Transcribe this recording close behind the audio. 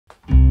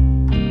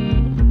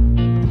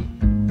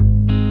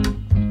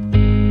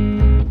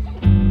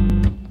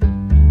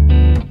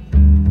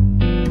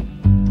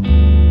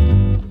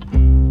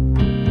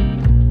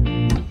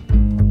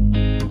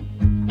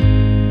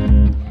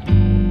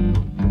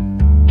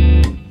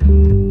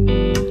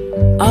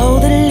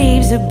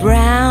leaves are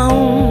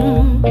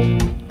brown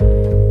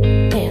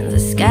and the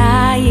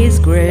sky is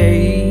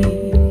gray.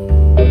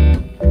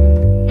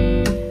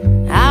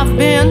 I've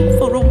been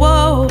for a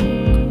walk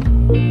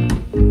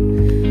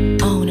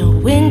on a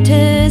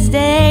winter's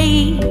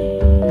day.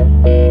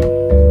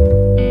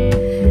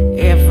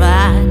 If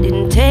I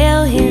didn't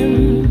tell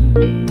him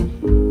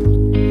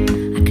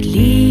I could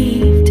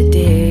leave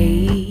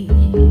today.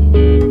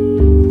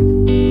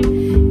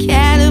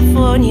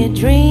 California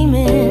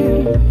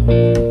dreaming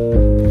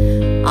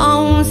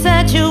on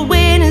such a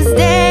winter's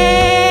day.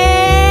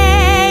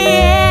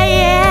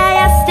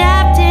 I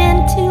stepped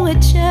into a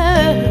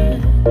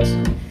church,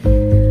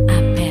 I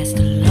passed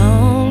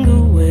along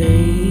the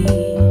way.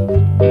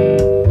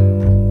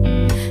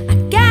 I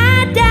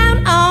got down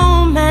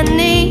on my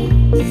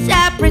knees,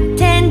 I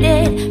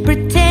pretended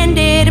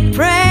to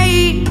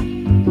pray.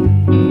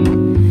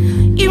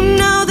 You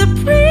know the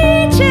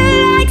preacher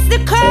likes the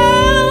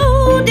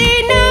cold.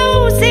 He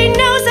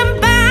knows I'm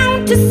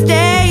bound to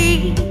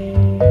stay.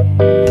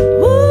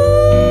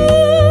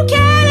 Ooh,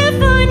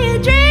 California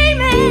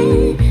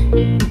dreaming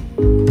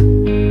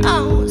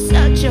on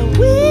such a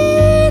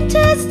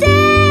winter's day.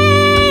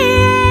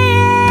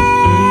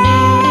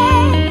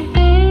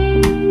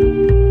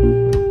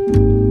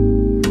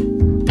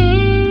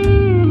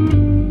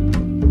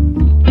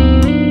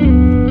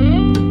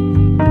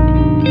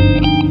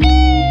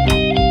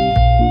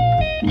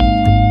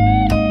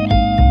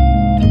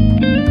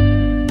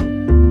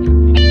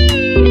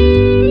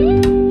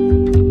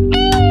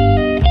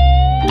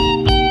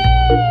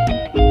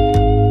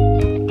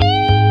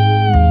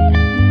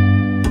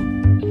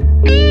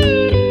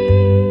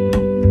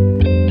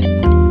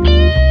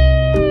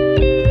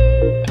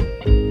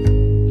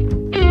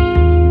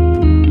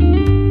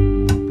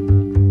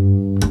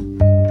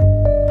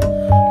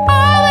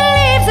 All the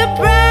leaves are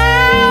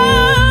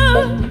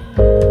brown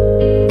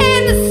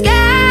and the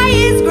sky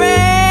is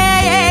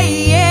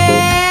gray.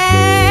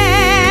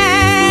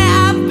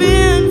 I've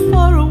been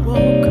for a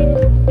walk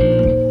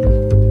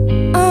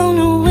on a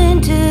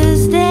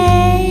winter's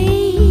day,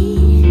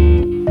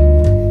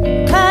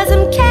 'cause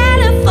I'm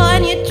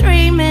California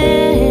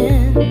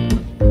dreaming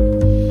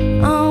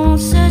on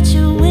such a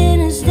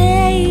winter's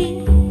day.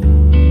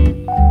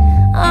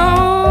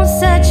 On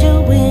such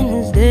a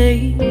winter's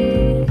day.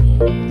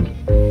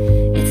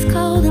 It's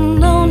cold and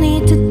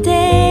lonely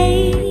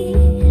today.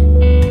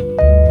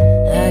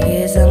 I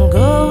guess I'm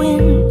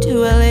going to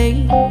LA.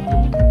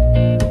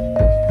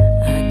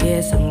 I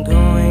guess I'm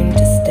going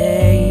to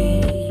stay.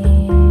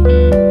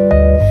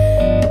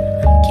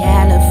 I'm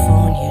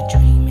California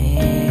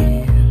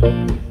dreaming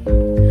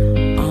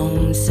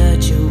on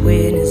such a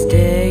winter's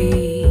day.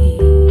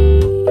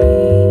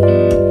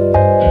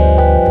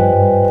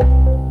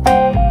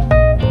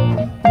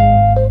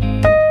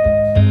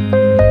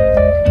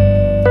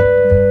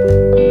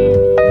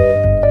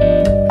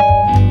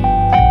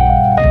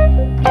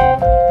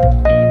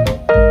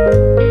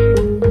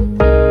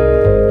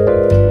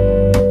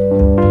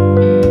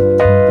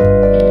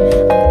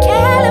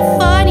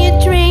 California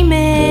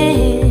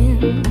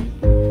dreaming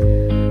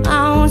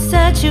on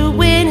such a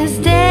winter's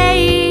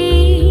day.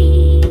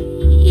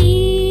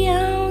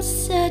 On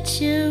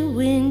such a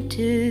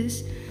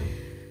winter's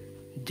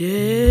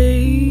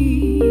day.